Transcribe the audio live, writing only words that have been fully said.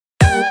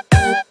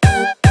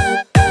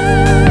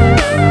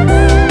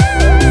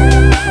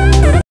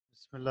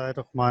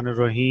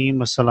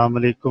बिस्मिल्लाहिर्रहमानिर्रहीम। अस्सलाम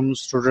वालेकुम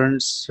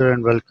students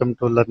and welcome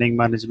to learning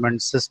management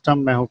system.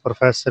 मैं हूं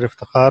प्रोफेसर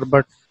इफ्तिखार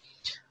बट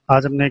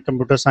आज हमने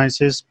कंप्यूटर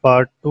साइंसेस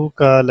पार्ट 2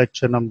 का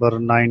लेक्चर नंबर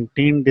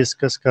 19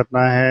 डिस्कस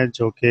करना है,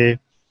 जो कि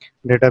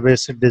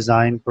डेटाबेस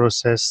डिज़ाइन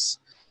प्रोसेस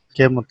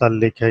के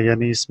मुतालिक है।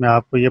 यानी इसमें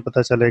आपको ये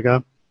पता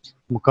चलेगा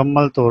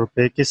मुकम्मल तौर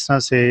पे किस तरह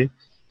से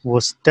वो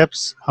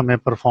स्टेप्स हमें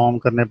परफॉर्म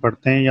करने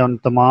पड़ते हैं, या उन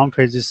तमाम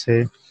फेजेस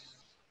से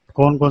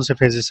कौन कौन से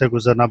फेजेस से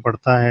गुजरना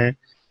पड़ता है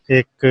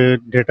एक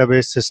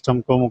डेटाबेस सिस्टम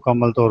को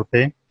मुकम्मल तौर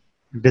पे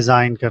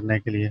डिज़ाइन करने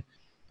के लिए।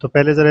 तो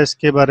पहले ज़रा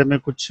इसके बारे में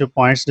कुछ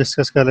पॉइंट्स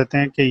डिस्कस कर लेते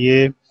हैं कि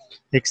ये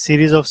एक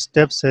सीरीज़ ऑफ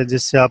स्टेप्स है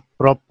जिससे आप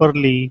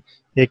प्रॉपरली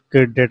एक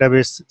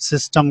डेटाबेस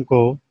सिस्टम को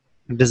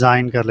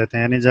डिज़ाइन कर लेते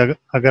हैं। यानी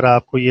अगर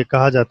आपको ये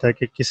कहा जाता है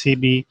कि किसी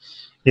भी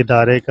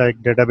इदारे का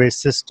एक डेटाबेस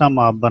सिस्टम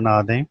आप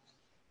बना दें,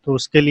 तो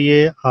उसके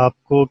लिए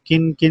आपको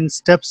किन किन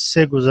स्टेप्स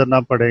से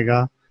गुजरना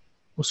पड़ेगा,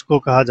 उसको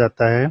कहा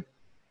जाता है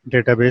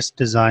डेटाबेस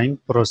डिज़ाइन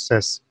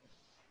प्रोसेस।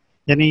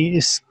 यानी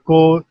इसको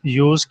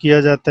यूज़ किया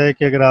जाता है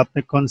कि अगर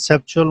आपने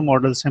कॉन्सेप्चुअल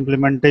मॉडल से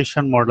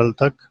इम्प्लीमेंटेशन मॉडल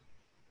तक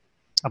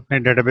अपने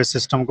डेटाबेस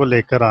सिस्टम को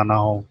लेकर आना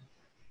हो।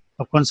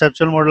 अब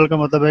कॉन्सेप्चुअल मॉडल का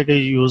मतलब है कि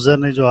यूज़र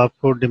ने जो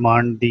आपको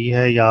डिमांड दी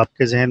है या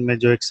आपके जहन में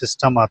जो एक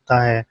सिस्टम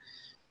आता है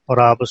और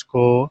आप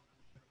उसको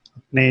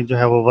अपने जो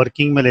है वो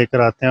वर्किंग में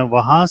लेकर आते हैं,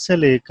 वहाँ से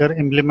लेकर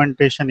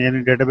इम्प्लीमेंटेशन यानी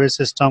डेटाबेस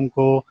सिस्टम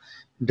को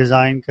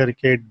डिज़ाइन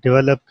करके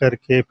डेवलप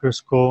करके फिर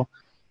उसको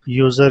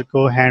यूज़र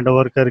को हैंड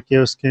ओवर करके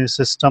उसके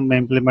सिस्टम में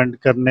इम्प्लीमेंट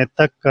करने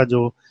तक का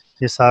जो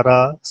ये सारा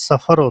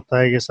सफ़र होता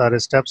है, ये सारे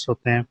स्टेप्स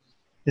होते हैं,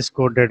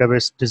 इसको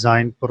डेटाबेस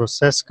डिज़ाइन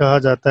प्रोसेस कहा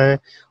जाता है।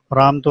 और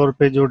आमतौर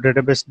पे जो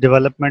डेटाबेस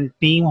डेवलपमेंट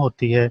टीम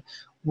होती है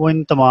वो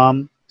इन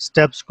तमाम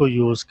स्टेप्स को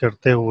यूज़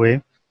करते हुए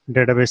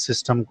डेटाबेस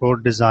सिस्टम को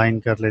डिज़ाइन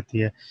कर लेती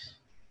है।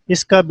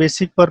 इसका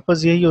बेसिक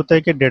पर्पस यही होता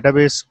है कि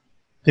डेटाबेस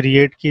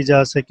क्रिएट की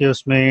जा सके,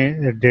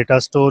 उसमें डेटा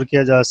स्टोर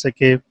किया जा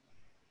सके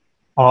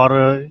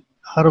और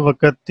हर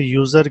वक्त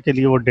यूज़र के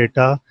लिए वो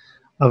डेटा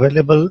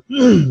अवेलेबल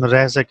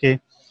रह सके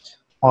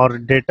और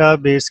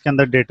डेटाबेस के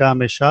अंदर डेटा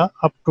हमेशा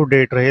अप टू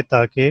डेट रहे,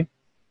 ताकि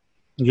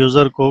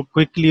यूज़र को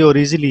क्विकली और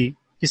इजीली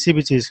किसी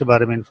भी चीज़ के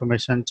बारे में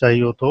इंफॉर्मेशन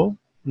चाहिए हो तो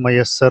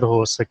मैसर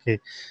हो सके।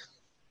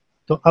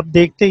 तो अब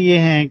देखते ये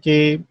हैं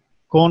कि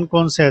कौन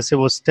कौन से ऐसे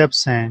वो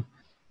स्टेप्स हैं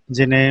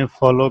जिन्हें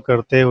फॉलो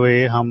करते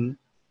हुए हम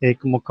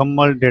एक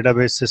मुकम्मल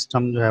डेटाबेस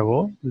सिस्टम जो है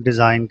वो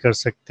डिज़ाइन कर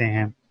सकते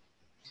हैं।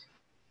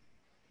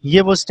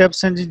 ये वो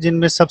स्टेप्स हैं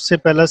जिनमें सबसे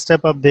पहला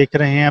स्टेप आप देख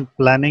रहे हैं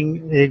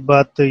प्लानिंग। एक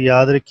बात तो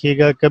याद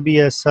रखिएगा, कभी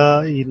ऐसा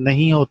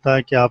नहीं होता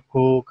कि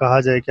आपको कहा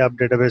जाए कि आप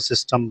डेटाबेस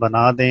सिस्टम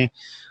बना दें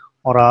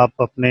और आप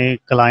अपने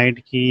क्लाइंट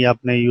की या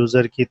अपने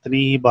यूज़र की इतनी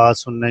ही बात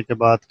सुनने के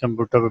बाद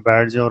कंप्यूटर पे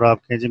बैठ जाए और आप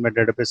कहें जी मैं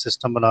डेटाबेस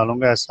सिस्टम बना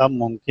लूँगा। ऐसा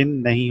मुमकिन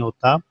नहीं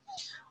होता।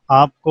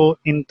 आपको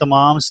इन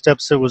तमाम स्टेप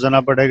से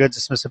गुजरना पड़ेगा,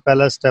 जिसमें से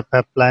पहला स्टेप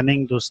है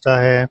प्लानिंग, दूसरा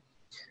है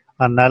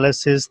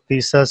एनालिसिस,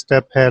 तीसरा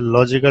स्टेप है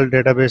लॉजिकल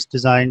डेटाबेस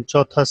डिज़ाइन,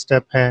 चौथा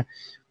स्टेप है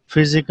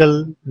फिज़िकल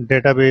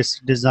डेटाबेस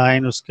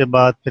डिज़ाइन, उसके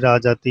बाद फिर आ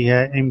जाती है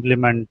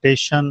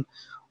इम्प्लीमेंटेशन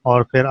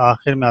और फिर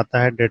आखिर में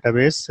आता है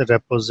डेटाबेस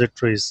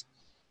रेपोजिटरीज।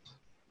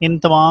 इन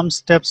तमाम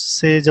स्टेप्स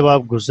से जब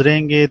आप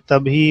गुजरेंगे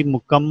तभी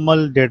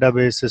मुकम्मल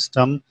डेटाबेस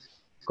सिस्टम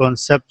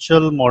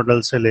कॉन्सेप्चुअल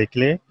मॉडल से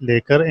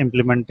लेकर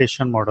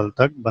इम्प्लीमेंटेशन मॉडल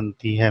तक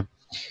बनती है।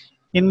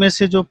 इनमें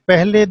से जो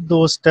पहले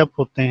दो स्टेप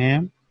होते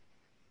हैं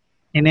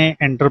इन्हें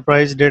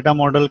एंटरप्राइज डेटा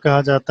मॉडल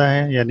कहा जाता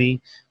है, यानी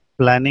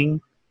प्लानिंग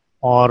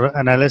और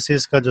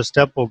एनालिसिस का जो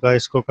स्टेप होगा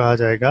इसको कहा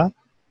जाएगा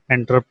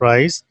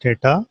एंटरप्राइज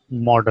डेटा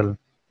मॉडल।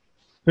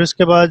 फिर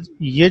उसके बाद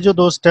ये जो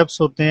दो स्टेप्स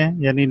होते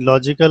हैं यानी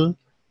लॉजिकल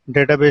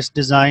डेटाबेस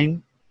डिज़ाइन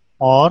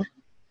और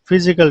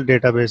फिज़िकल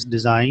डेटाबेस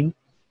डिज़ाइन,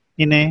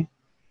 इन्हें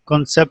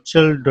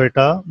कॉन्सेप्चुअल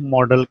डेटा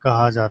मॉडल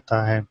कहा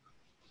जाता है।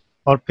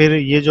 और फिर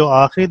ये जो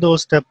आखिरी दो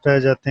स्टेप रह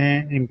जाते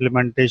हैं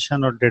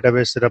इम्प्लीमेंटेशन और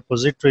डेटाबेस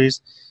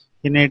रेपोजिटरीज,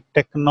 इन्हें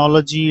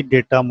टेक्नोलॉजी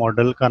डेटा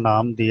मॉडल का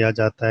नाम दिया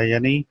जाता है।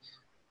 यानी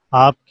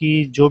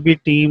आपकी जो भी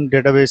टीम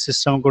डेटाबेस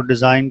सिस्टम को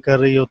डिज़ाइन कर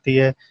रही होती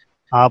है,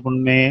 आप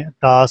उनमें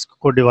टास्क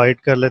को डिवाइड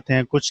कर लेते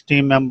हैं। कुछ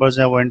टीम मेंबर्स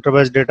हैं वो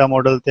एंटरप्राइज डेटा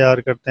मॉडल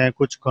तैयार करते हैं,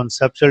 कुछ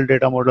कॉन्सेप्चुअल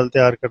डेटा मॉडल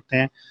तैयार करते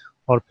हैं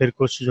और फिर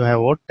कुछ जो है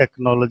वो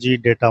टेक्नोलॉजी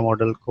डेटा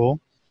मॉडल को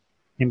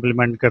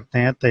इम्प्लीमेंट करते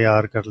हैं,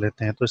 तैयार कर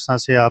लेते हैं। तो इस तरह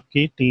से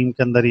आपकी टीम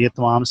के अंदर ये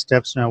तमाम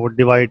स्टेप्स जो हैं वो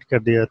डिवाइड कर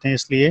दिए जाते हैं।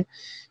 इसलिए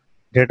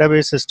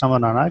डेटाबेस सिस्टम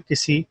बनाना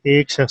किसी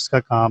एक शख्स का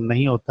काम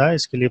नहीं होता है,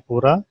 इसके लिए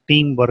पूरा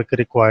टीम वर्क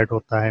रिक्वायर्ड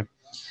होता है।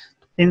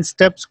 इन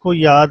स्टेप्स को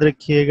याद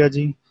रखिएगा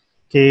जी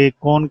कि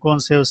कौन कौन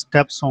से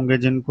स्टेप्स होंगे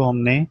जिनको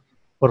हमने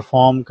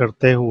परफॉर्म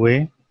करते हुए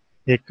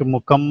एक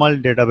मुकम्मल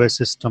डेटाबेस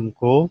सिस्टम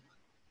को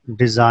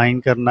डिज़ाइन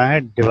करना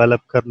है,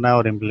 डेवलप करना है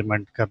और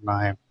इम्प्लीमेंट करना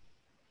है।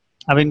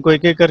 अब इनको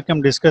एक एक करके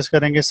हम डिस्कस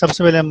करेंगे।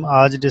 सबसे पहले हम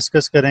आज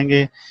डिस्कस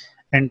करेंगे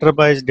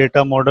एंटरप्राइज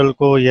डेटा मॉडल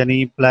को,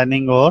 यानी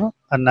प्लानिंग और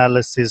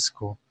एनालिसिस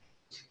को।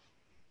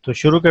 तो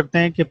शुरू करते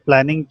हैं कि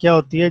प्लानिंग क्या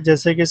होती है।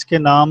 जैसे कि इसके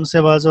नाम से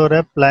वाज़ हो रहा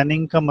है,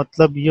 प्लानिंग का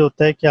मतलब ये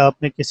होता है कि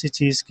आपने किसी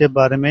चीज़ के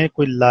बारे में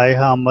कोई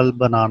लाइहा अमल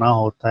बनाना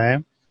होता है,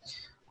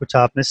 कुछ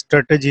आपने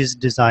स्ट्रेटजीज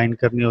डिज़ाइन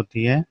करनी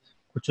होती है,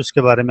 कुछ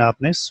उसके बारे में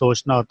आपने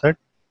सोचना होता है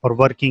और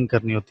वर्किंग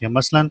करनी होती है।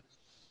 मसलन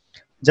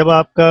جب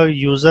آپ کا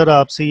یوزر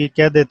آپ سے یہ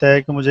کہہ دیتا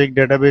ہے کہ مجھے ایک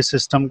ڈیٹا بیس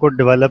سسٹم کو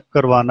ڈیولپ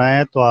کروانا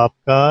ہے تو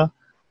آپ کا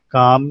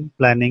کام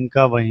پلاننگ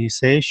کا وہیں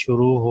سے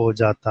شروع ہو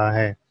جاتا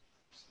ہے.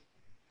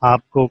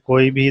 آپ کو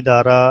کوئی بھی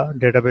ادارہ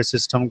ڈیٹا بیس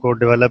سسٹم کو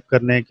ڈیولپ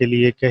کرنے کے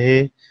لیے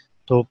کہے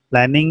تو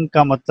پلاننگ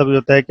کا مطلب یہ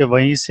ہوتا ہے کہ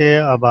وہیں سے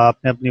اب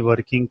آپ نے اپنی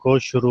ورکنگ کو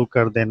شروع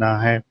کر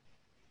دینا ہے.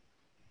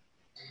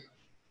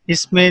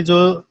 اس میں جو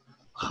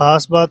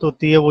خاص بات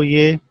ہوتی ہے وہ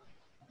یہ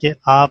کہ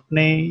آپ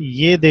نے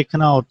یہ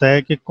دیکھنا ہوتا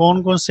ہے کہ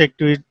کون کون سی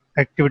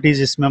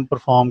ایکٹیویٹیز اس میں ہم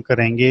پرفارم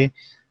کریں گے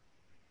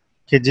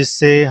کہ جس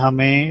سے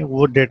ہمیں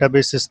وہ ڈیٹا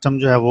بیس سسٹم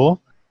جو ہے وہ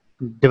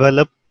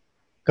ڈیولپ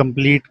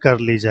کمپلیٹ کر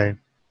لی جائے.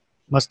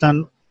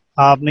 مثلاً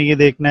آپ نے یہ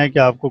دیکھنا ہے کہ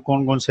آپ کو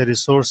کون کون سے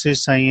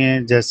ریسورسز چاہیے،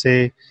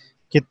 جیسے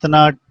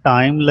کتنا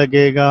ٹائم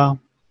لگے گا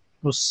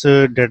اس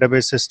ڈیٹا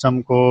بیس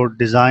سسٹم کو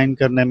ڈیزائن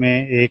کرنے میں.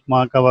 1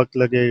 ماہ کا وقت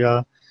لگے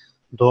گا،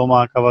 2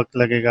 ماہ کا وقت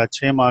لگے گا،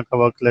 6 ماہ کا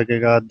وقت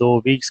لگے گا، 2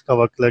 ویکس کا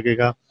وقت لگے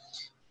گا.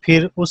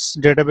 پھر اس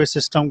ڈیٹا بیس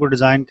سسٹم کو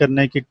ڈیزائن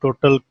کرنے کی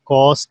ٹوٹل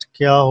کاسٹ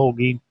کیا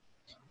ہوگی،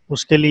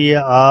 اس کے لیے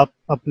آپ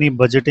اپنی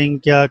بجٹنگ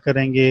کیا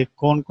کریں گے،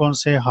 کون کون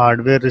سے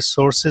ہارڈ ویئر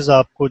ریسورسز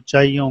آپ کو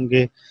چاہیے ہوں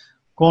گے،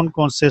 کون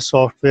کون سے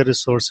سافٹ ویئر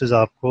ریسورسز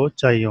آپ کو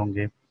چاہیے ہوں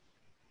گے.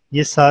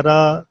 یہ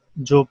سارا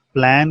جو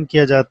پلان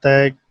کیا جاتا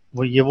ہے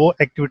وہ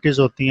ایکٹیویٹیز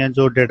ہوتی ہیں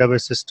جو ڈیٹا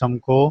بیس سسٹم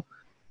کو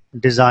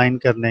ڈیزائن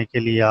کرنے کے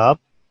لیے آپ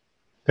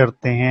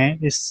کرتے ہیں.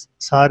 اس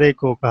سارے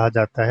کو کہا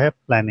جاتا ہے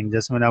پلاننگ.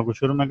 جیسے میں نے آپ کو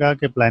شروع میں کہا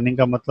کہ پلاننگ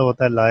کا مطلب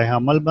ہوتا ہے لائحہ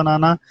عمل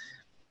بنانا.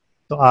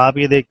 تو آپ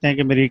یہ دیکھتے ہیں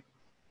کہ میری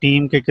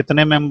ٹیم کے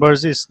کتنے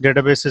ممبرز اس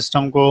ڈیٹا بیس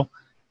سسٹم کو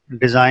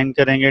ڈیزائن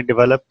کریں گے،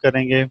 ڈیولپ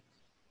کریں گے،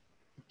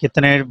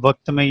 کتنے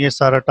وقت میں یہ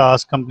سارا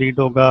ٹاسک کمپلیٹ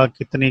ہوگا،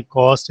 کتنی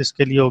کاسٹ اس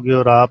کے لیے ہوگی،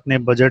 اور آپ نے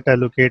بجٹ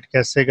ایلوکیٹ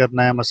کیسے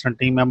کرنا ہے. مثلا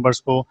ٹیم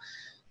ممبرس کو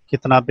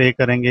کتنا پے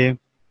کریں گے،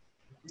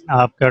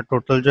 آپ کا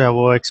ٹوٹل جو ہے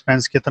وہ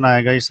ایکسپینس کتنا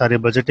آئے گا، یہ ساری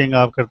بجٹنگ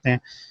آپ کرتے ہیں.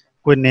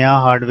 کوئی نیا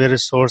ہارڈ ویئر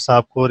ریسورس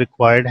آپ کو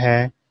ریکوائرڈ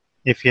ہے،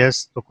 اف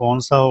یس تو کون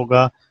سا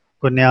ہوگا.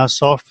 کوئی نیا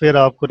سافٹ ویئر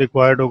آپ کو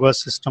ریکوائرڈ ہوگا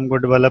سسٹم کو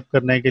ڈیولپ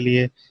کرنے کے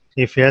لیے،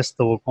 اف یس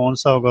تو وہ کون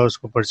سا ہوگا، اس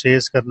کو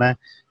پرچیز کرنا ہے.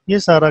 یہ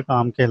سارا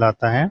کام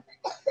کہلاتا ہے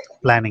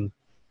پلاننگ.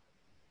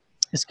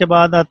 اس کے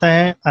بعد آتا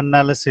ہے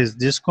انالیسز،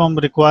 جس کو ہم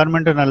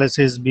ریکوائرمنٹ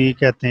انالیسز بھی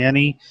کہتے ہیں.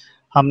 یعنی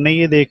ہم نے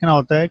یہ دیکھنا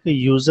ہوتا ہے کہ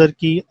یوزر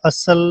کی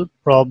اصل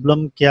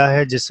پرابلم کیا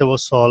ہے جس سے وہ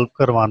سولو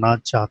کروانا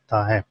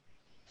چاہتا ہے.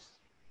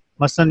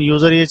 مثلا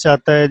یوزر یہ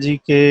چاہتا ہے جی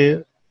کہ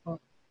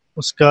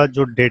اس کا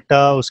جو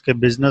ڈیٹا اس کے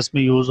بزنس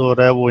میں یوز ہو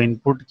رہا ہے وہ ان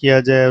پٹ کیا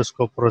جائے، اس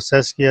کو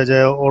پروسیس کیا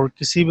جائے، اور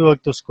کسی بھی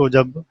وقت اس کو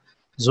جب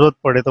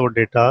ضرورت پڑے تو وہ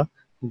ڈیٹا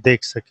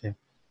دیکھ سکے.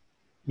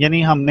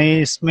 یعنی ہم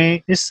نے اس میں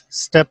اس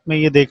سٹیپ میں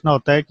یہ دیکھنا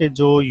ہوتا ہے کہ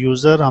جو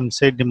یوزر ہم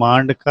سے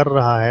ڈیمانڈ کر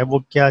رہا ہے وہ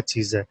کیا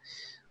چیز ہے،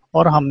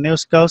 اور ہم نے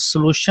اس کا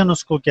سلوشن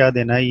اس کو کیا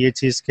دینا ہے. یہ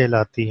چیز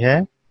کہلاتی ہے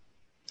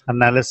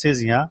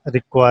انالیسز یا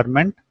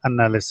ریکوائرمنٹ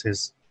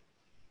انالیسز.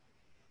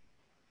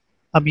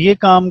 اب یہ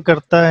کام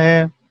کرتا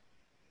ہے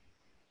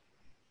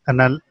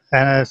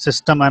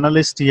سسٹم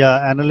انالسٹ یا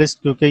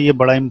انالسٹ، کیونکہ یہ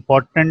بڑا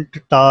امپورٹنٹ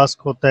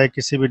ٹاسک ہوتا ہے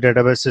کسی بھی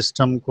ڈیٹا بیس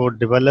سسٹم کو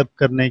ڈیولپ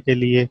کرنے کے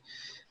لیے.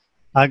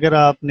 اگر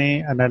آپ نے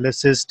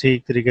انالیسس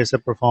ٹھیک طریقے سے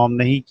پرفارم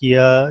نہیں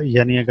کیا،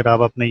 یعنی اگر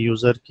آپ اپنے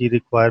یوزر کی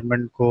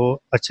ریکوائرمنٹ کو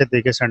اچھے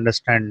طریقے سے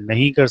انڈرسٹینڈ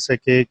نہیں کر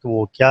سکے کہ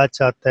وہ کیا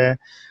چاہتا ہے،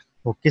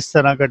 وہ کس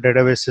طرح کا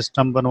ڈیٹا بیس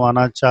سسٹم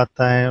بنوانا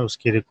چاہتا ہے، اس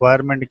کی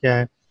ریکوائرمنٹ کیا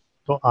ہے،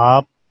 تو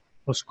آپ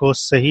اس کو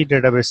صحیح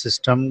data base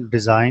system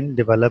design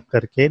develop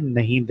کر کے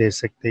نہیں دے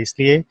سکتے. اس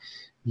لیے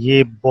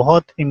یہ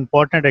بہت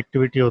امپورٹنٹ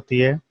ایکٹیویٹی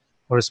ہوتی ہے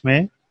اور اس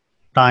میں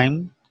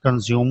ٹائم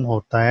کنزیوم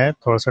ہوتا ہے،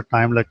 تھوڑا سا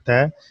ٹائم لگتا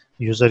ہے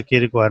یوزر کی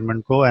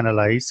ریکوائرمنٹ کو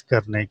انالائز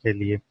کرنے کے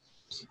لیے.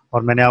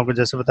 اور میں نے آپ کو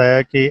جیسے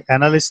بتایا کہ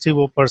انالسٹ ہی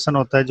وہ پرسن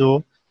ہوتا ہے جو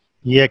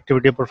یہ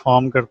ایکٹیویٹی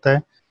پرفارم کرتا ہے،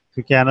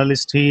 کیونکہ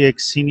انالسٹ ہی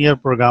ایک سینئر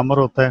پروگرامر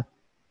ہوتا ہے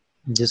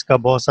جس کا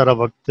بہت سارا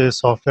وقت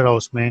سافٹ ویئر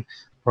ہاؤس میں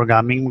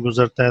پروگرامنگ میں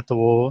گزرتا ہے. تو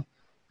وہ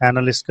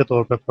انالسٹ کے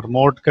طور پہ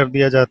پروموٹ کر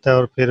دیا جاتا ہے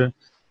اور پھر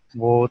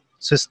وہ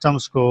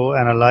سسٹمز کو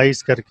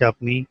انالائز کر کے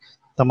اپنی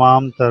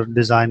تمام تر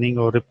ڈیزائننگ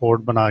اور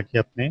رپورٹ بنا کے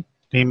اپنے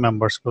ٹیم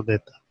ممبرس کو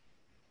دیتا ہے.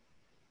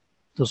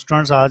 تو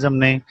اسٹوڈنٹس آج ہم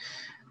نے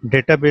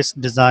ڈیٹا بیس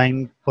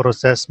ڈیزائن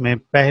پروسیس میں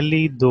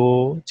پہلے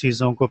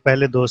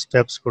دو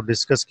سٹیپس کو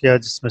ڈسکس کیا،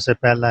 جس میں سے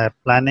پہلا ہے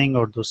پلاننگ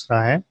اور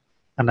دوسرا ہے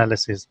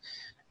انالیسز.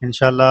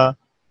 انشاءاللہ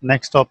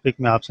نیکسٹ ٹاپک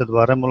میں آپ سے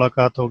دوبارہ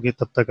ملاقات ہوگی.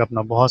 تب تک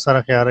اپنا بہت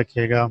سارا خیال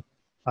رکھیے گا.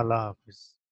 اللہ حافظ.